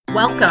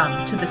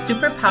Welcome to the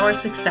Superpower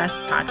Success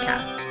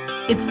Podcast.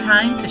 It's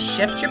time to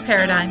shift your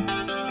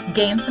paradigm,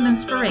 gain some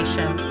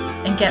inspiration,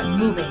 and get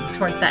moving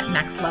towards that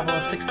next level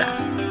of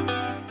success.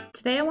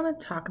 Today I want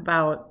to talk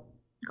about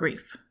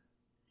grief.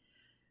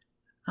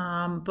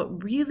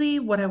 But really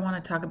what I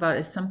want to talk about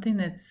is something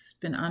that's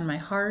been on my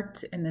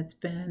heart, and it's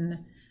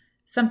been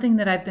something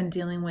that I've been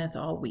dealing with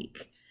all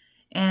week.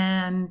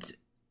 And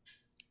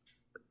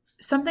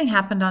something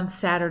happened on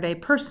Saturday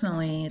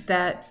personally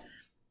that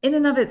in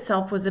and of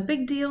itself was a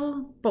big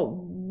deal, but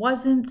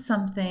wasn't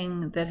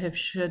something that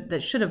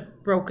should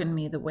have broken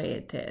me the way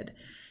it did.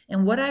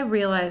 And what I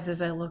realized as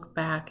I look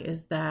back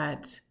is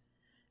that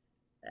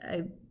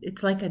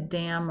it's like a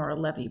dam or a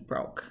levee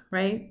broke,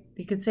 right?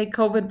 You could say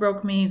COVID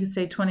broke me, you could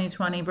say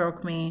 2020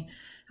 broke me,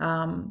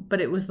 but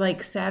it was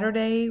like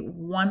Saturday,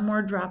 one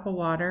more drop of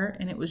water,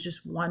 and it was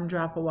just one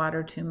drop of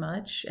water too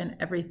much, and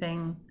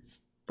everything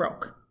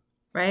broke,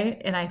 right?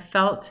 And I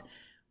felt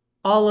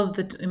all of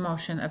the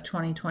emotion of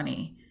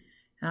 2020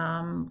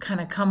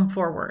 kind of come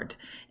forward.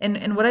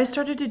 And what I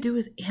started to do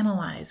is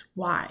analyze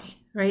why,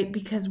 right?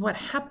 Because what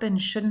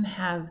happened shouldn't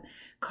have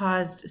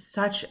caused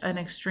such an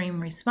extreme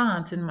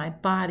response in my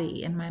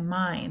body, in my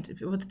mind,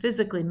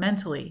 physically,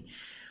 mentally.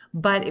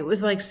 But it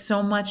was like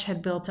so much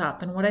had built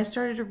up. And what I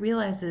started to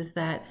realize is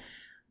that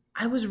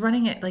I was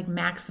running at like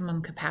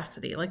maximum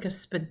capacity, like a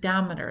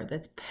speedometer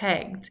that's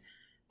pegged,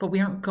 but we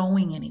aren't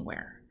going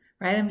anywhere.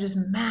 Right? I'm just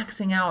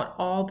maxing out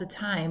all the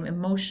time,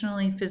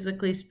 emotionally,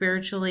 physically,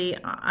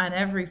 spiritually, on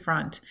every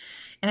front.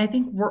 And I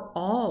think we're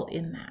all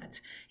in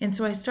that. And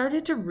so I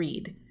started to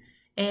read,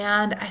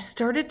 and I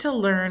started to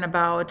learn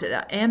about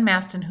Ann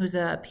Maston, who's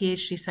a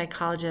PhD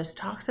psychologist,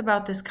 talks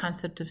about this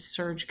concept of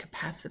surge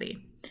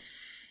capacity.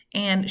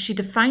 And she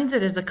defines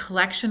it as a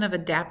collection of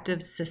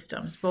adaptive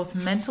systems, both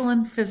mental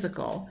and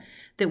physical,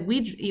 that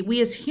we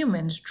as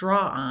humans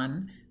draw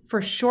on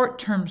for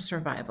short-term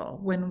survival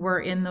when we're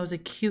in those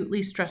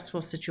acutely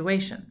stressful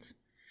situations.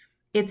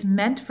 It's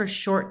meant for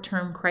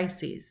short-term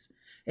crises.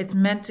 It's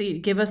meant to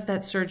give us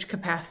that surge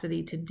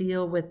capacity to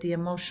deal with the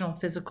emotional,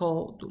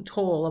 physical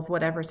toll of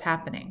whatever's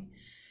happening.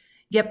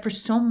 Yet for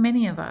so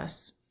many of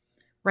us,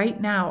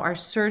 right now, our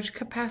surge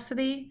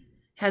capacity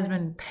has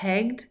been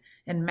pegged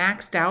and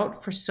maxed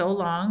out for so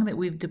long that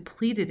we've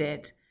depleted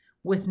it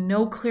with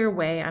no clear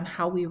way on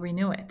how we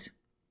renew it.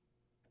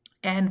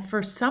 And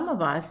for some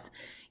of us,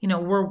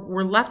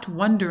 we're left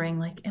wondering,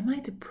 like, am I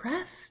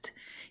depressed?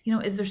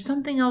 Is there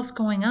something else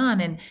going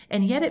on?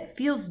 And yet it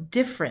feels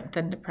different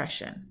than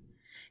depression.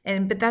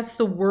 But that's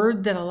the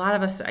word that a lot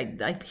of us,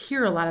 I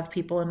hear a lot of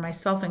people, and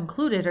myself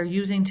included, are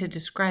using to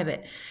describe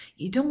it.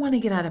 You don't want to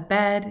get out of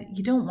bed.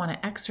 You don't want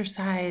to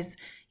exercise.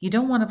 You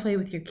don't want to play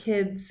with your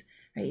kids.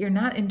 Right? You're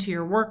not into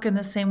your work in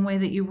the same way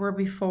that you were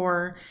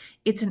before.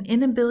 It's an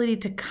inability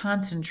to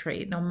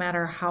concentrate no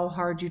matter how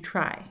hard you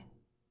try.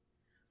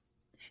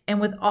 And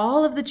with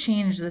all of the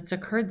change that's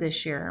occurred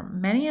this year,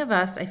 many of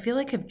us, I feel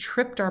like, have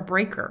tripped our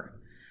breaker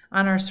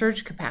on our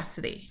surge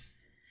capacity.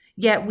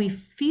 Yet we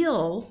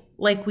feel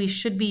like we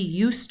should be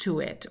used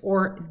to it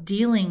or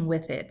dealing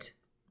with it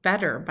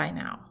better by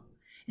now.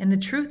 And the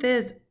truth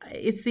is,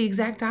 it's the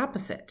exact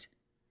opposite,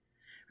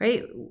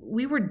 right?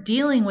 We were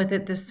dealing with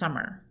it this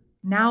summer.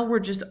 Now we're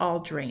just all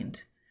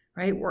drained,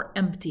 right? We're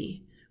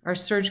empty. Our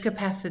surge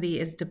capacity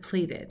is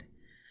depleted.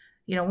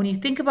 When you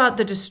think about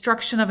the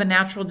destruction of a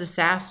natural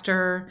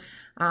disaster,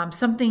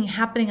 something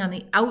happening on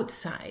the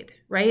outside,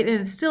 right?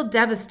 And it's still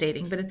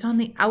devastating, but it's on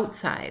the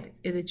outside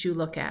that you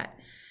look at.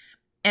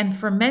 And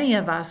for many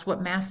of us,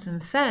 what Maston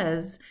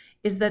says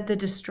is that the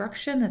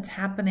destruction that's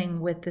happening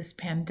with this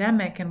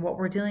pandemic and what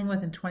we're dealing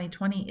with in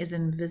 2020 is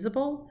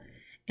invisible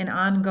and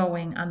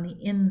ongoing on the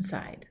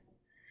inside.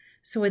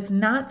 So it's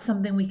not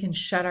something we can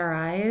shut our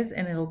eyes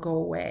and it'll go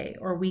away,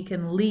 or we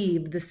can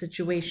leave the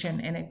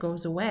situation and it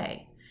goes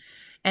away.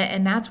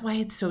 And that's why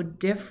it's so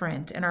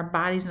different, and our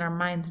bodies and our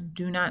minds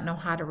do not know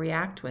how to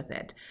react with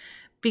it,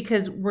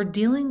 because we're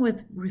dealing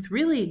with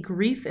really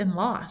grief and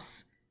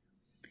loss.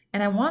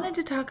 And I wanted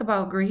to talk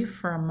about grief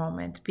for a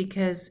moment,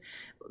 because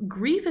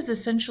grief is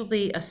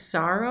essentially a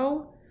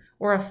sorrow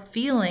or a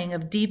feeling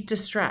of deep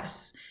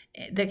distress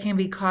that can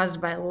be caused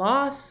by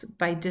loss,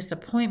 by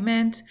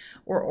disappointment,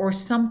 or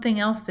something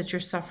else that you're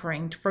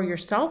suffering for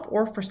yourself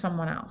or for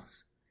someone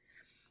else.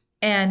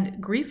 And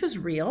grief is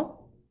real.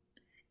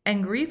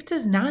 And grief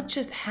does not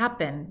just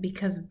happen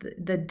because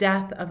the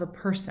death of a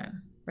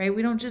person, right?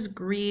 We don't just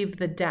grieve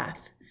the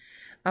death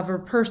of a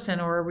person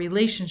or a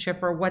relationship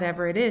or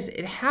whatever it is.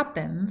 It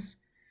happens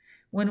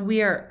when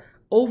we are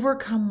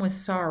overcome with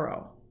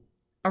sorrow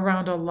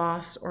around a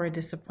loss or a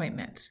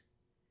disappointment.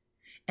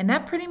 And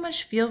that pretty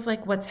much feels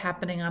like what's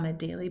happening on a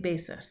daily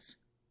basis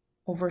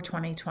over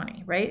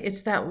 2020, right?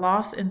 It's that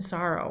loss and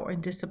sorrow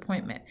and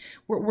disappointment.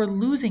 We're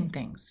losing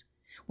things.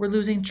 We're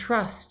losing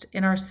trust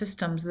in our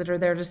systems that are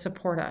there to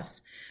support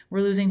us. We're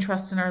losing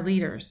trust in our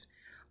leaders.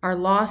 Our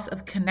loss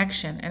of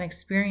connection and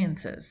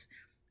experiences.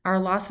 Our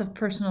loss of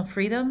personal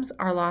freedoms.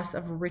 Our loss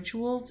of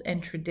rituals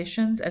and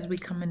traditions as we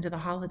come into the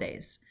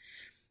holidays.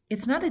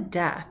 It's not a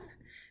death.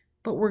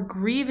 but we're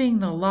grieving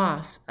the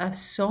loss of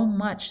so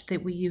much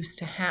that we used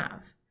to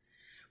have.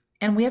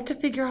 And we have to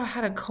figure out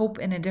how to cope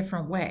in a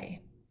different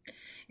way.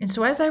 And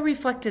so as I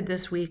reflected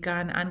this week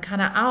on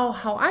kind of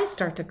how I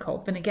start to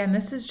cope, and again,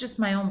 this is just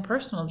my own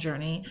personal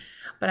journey,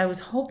 but I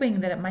was hoping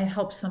that it might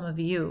help some of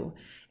you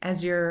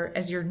as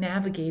you're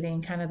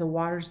navigating kind of the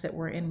waters that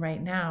we're in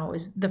right now,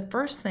 is the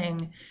first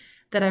thing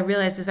that I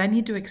realized is I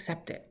need to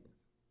accept it.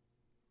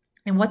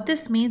 And what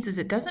this means is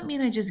it doesn't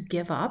mean I just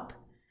give up.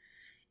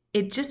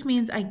 It just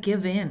means I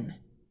give in,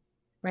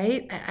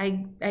 right?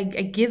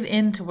 I give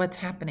in to what's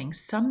happening.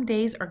 Some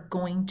days are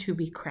going to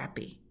be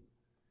crappy.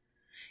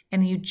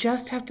 And you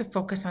just have to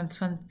focus on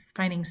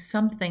finding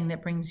something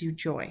that brings you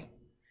joy,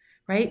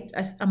 right?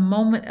 A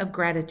moment of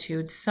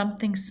gratitude,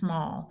 something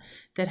small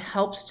that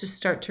helps to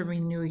start to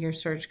renew your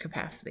surge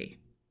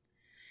capacity.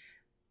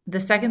 The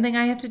second thing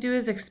I have to do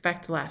is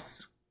expect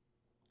less.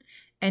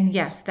 And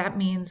yes, that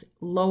means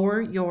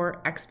lower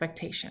your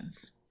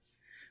expectations.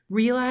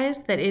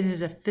 Realize that it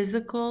is a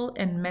physical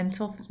and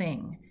mental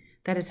thing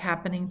that is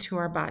happening to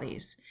our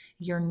bodies.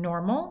 You're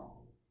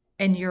normal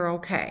and you're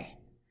okay.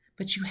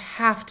 But you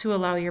have to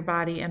allow your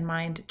body and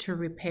mind to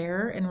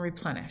repair and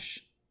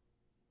replenish.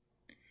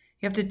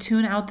 You have to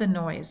tune out the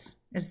noise,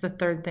 is the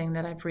third thing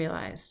that I've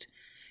realized.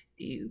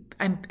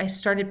 I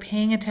started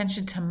paying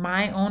attention to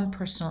my own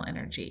personal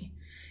energy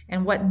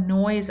and what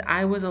noise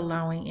I was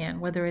allowing in,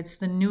 whether it's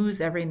the news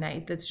every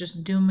night that's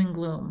just doom and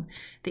gloom,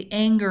 the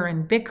anger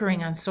and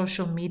bickering on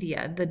social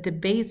media, the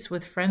debates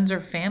with friends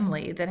or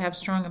family that have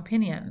strong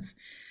opinions.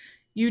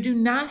 You do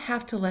not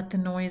have to let the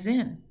noise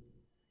in.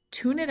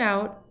 Tune it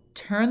out.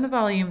 Turn the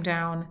volume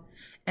down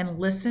and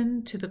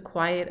listen to the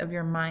quiet of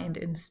your mind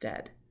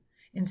instead.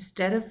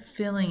 Instead of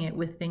filling it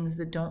with things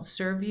that don't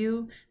serve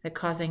you, that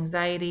cause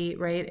anxiety,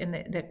 right? And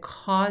that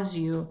cause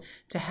you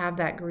to have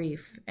that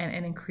grief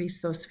and increase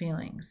those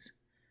feelings.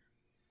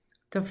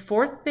 The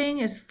fourth thing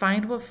is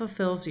find what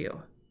fulfills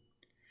you.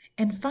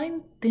 And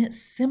find the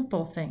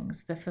simple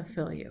things that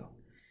fulfill you.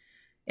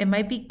 It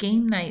might be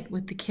game night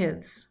with the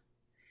kids.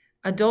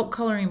 Adult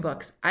coloring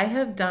books. I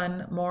have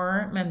done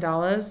more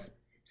mandalas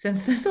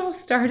since this all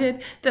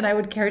started than I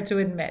would care to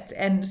admit.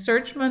 And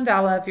search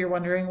mandala if you're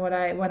wondering what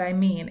I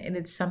mean. And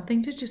it's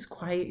something to just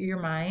quiet your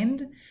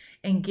mind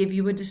and give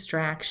you a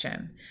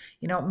distraction.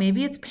 You know,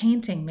 maybe it's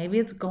painting, maybe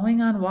it's going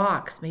on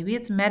walks, maybe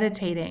it's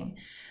meditating.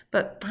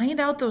 But find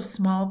out those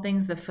small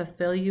things that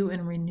fulfill you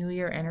and renew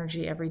your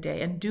energy every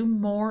day and do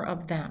more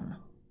of them.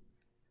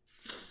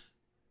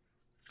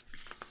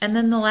 And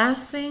then the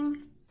last thing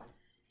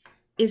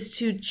is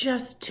to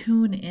just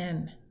tune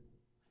in.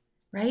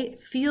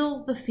 Right?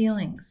 Feel the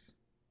feelings.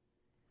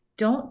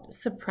 Don't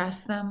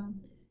suppress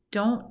them.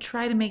 Don't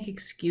try to make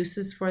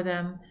excuses for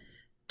them.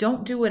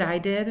 Don't do what I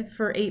did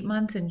for 8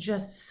 months and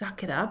just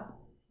suck it up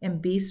and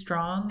be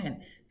strong.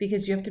 And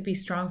because you have to be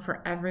strong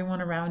for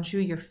everyone around you,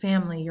 your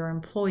family, your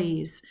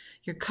employees,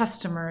 your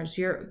customers,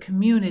 your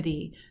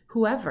community,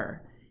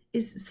 whoever,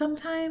 is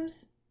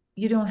sometimes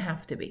you don't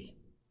have to be.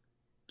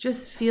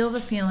 Just feel the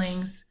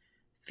feelings,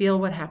 feel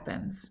what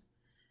happens.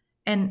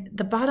 And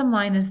the bottom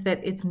line is that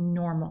it's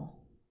normal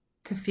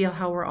to feel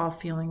how we're all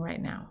feeling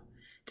right now,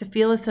 to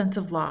feel a sense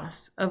of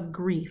loss, of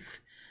grief,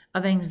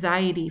 of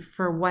anxiety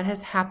for what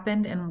has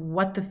happened and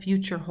what the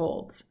future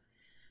holds.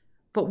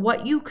 But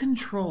what you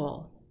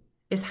control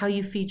is how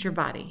you feed your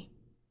body,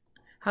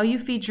 how you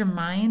feed your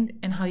mind,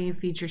 and how you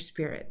feed your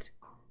spirit.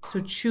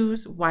 So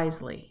choose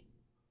wisely.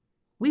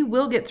 We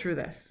will get through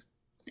this,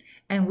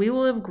 and we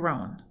will have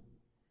grown.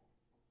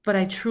 But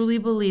I truly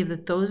believe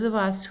that those of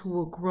us who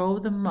will grow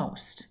the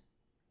most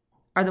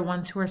are the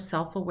ones who are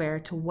self-aware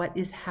to what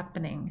is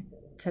happening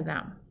to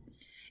them.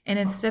 And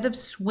instead of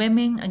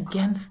swimming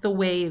against the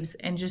waves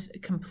and just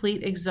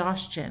complete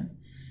exhaustion,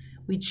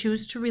 we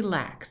choose to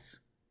relax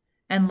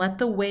and let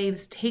the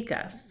waves take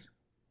us.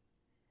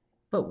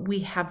 But we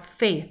have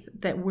faith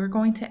that we're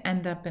going to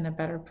end up in a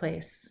better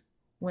place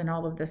when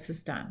all of this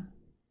is done.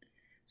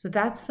 So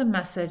that's the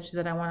message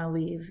that I want to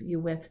leave you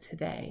with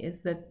today,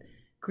 is that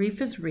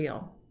grief is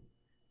real.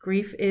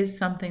 Grief is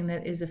something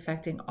that is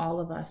affecting all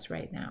of us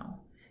right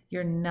now.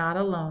 You're not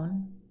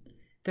alone.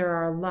 There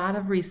are a lot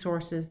of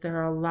resources. There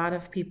are a lot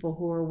of people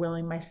who are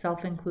willing,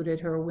 myself included,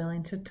 who are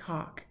willing to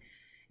talk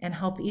and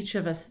help each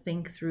of us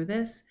think through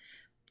this.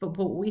 But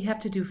what we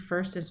have to do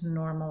first is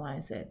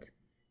normalize it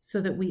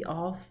so that we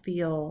all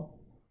feel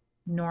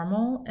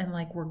normal and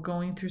like we're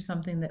going through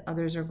something that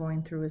others are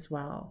going through as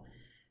well.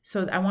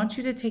 So I want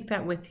you to take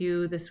that with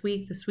you this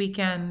week, this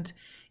weekend,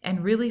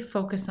 and really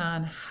focus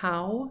on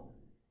how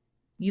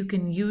you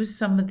can use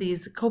some of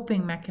these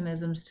coping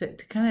mechanisms to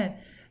kind of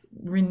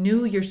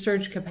renew your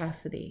surge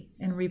capacity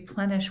and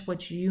replenish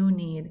what you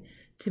need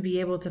to be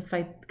able to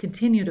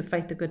continue to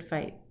fight the good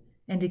fight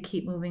and to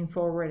keep moving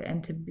forward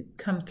and to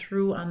come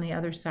through on the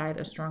other side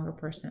a stronger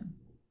person.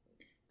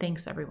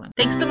 Thanks, everyone.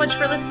 Thanks so much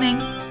for listening.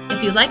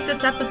 If you like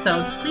this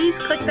episode, please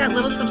click that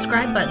little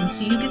subscribe button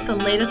so you get the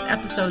latest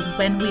episodes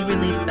when we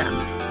release them.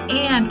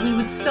 And we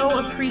would so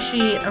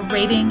appreciate a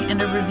rating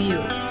and a review.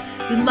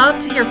 We'd love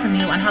to hear from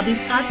you on how these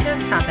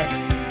podcast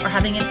topics are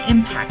having an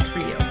impact for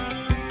you.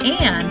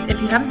 And if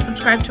you haven't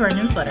subscribed to our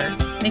newsletter,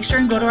 make sure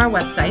and go to our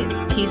website,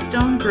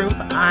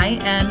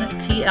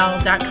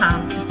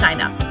 KeystoneGroupINTL.com, to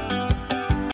sign up.